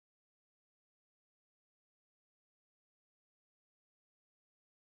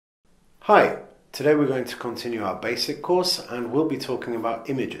Hi, today we're going to continue our basic course and we'll be talking about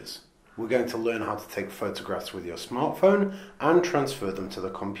images. We're going to learn how to take photographs with your smartphone and transfer them to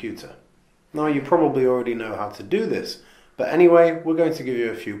the computer. Now you probably already know how to do this, but anyway, we're going to give you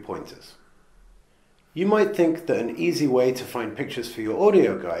a few pointers. You might think that an easy way to find pictures for your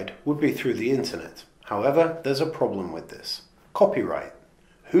audio guide would be through the internet. However, there's a problem with this. Copyright.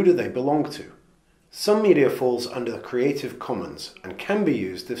 Who do they belong to? Some media falls under the Creative Commons and can be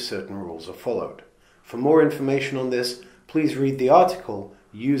used if certain rules are followed. For more information on this, please read the article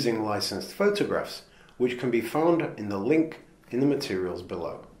Using Licensed Photographs, which can be found in the link in the materials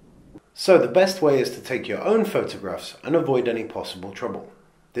below. So the best way is to take your own photographs and avoid any possible trouble.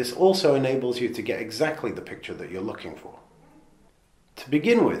 This also enables you to get exactly the picture that you're looking for. To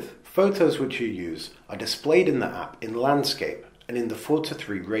begin with, photos which you use are displayed in the app in landscape and in the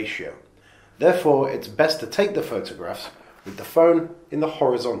 4:3 ratio. Therefore, it's best to take the photographs with the phone in the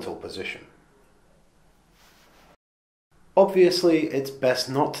horizontal position. Obviously, it's best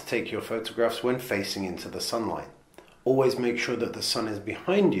not to take your photographs when facing into the sunlight. Always make sure that the sun is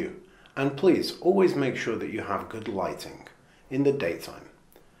behind you, and please always make sure that you have good lighting in the daytime.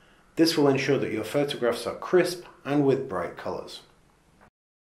 This will ensure that your photographs are crisp and with bright colors.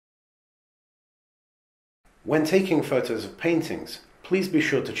 When taking photos of paintings, please be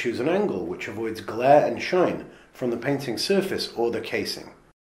sure to choose an angle which avoids glare and shine from the painting surface or the casing.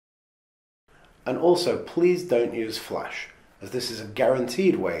 And also, please don't use flash, as this is a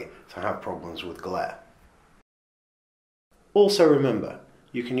guaranteed way to have problems with glare. Also remember,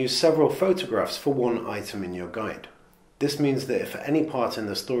 you can use several photographs for one item in your guide. This means that if at any part in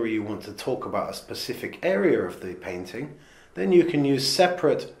the story you want to talk about a specific area of the painting, then you can use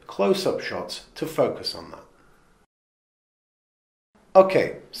separate close-up shots to focus on that.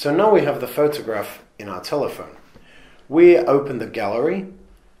 Okay, so now we have the photograph in our telephone. We open the gallery,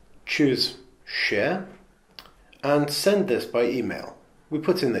 choose Share, and send this by email. We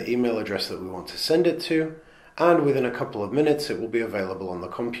put in the email address that we want to send it to, and within a couple of minutes it will be available on the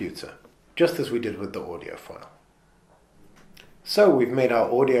computer, just as we did with the audio file. So we've made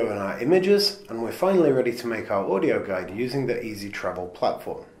our audio and our images, and we're finally ready to make our audio guide using the izi.TRAVEL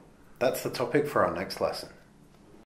platform. That's the topic for our next lesson.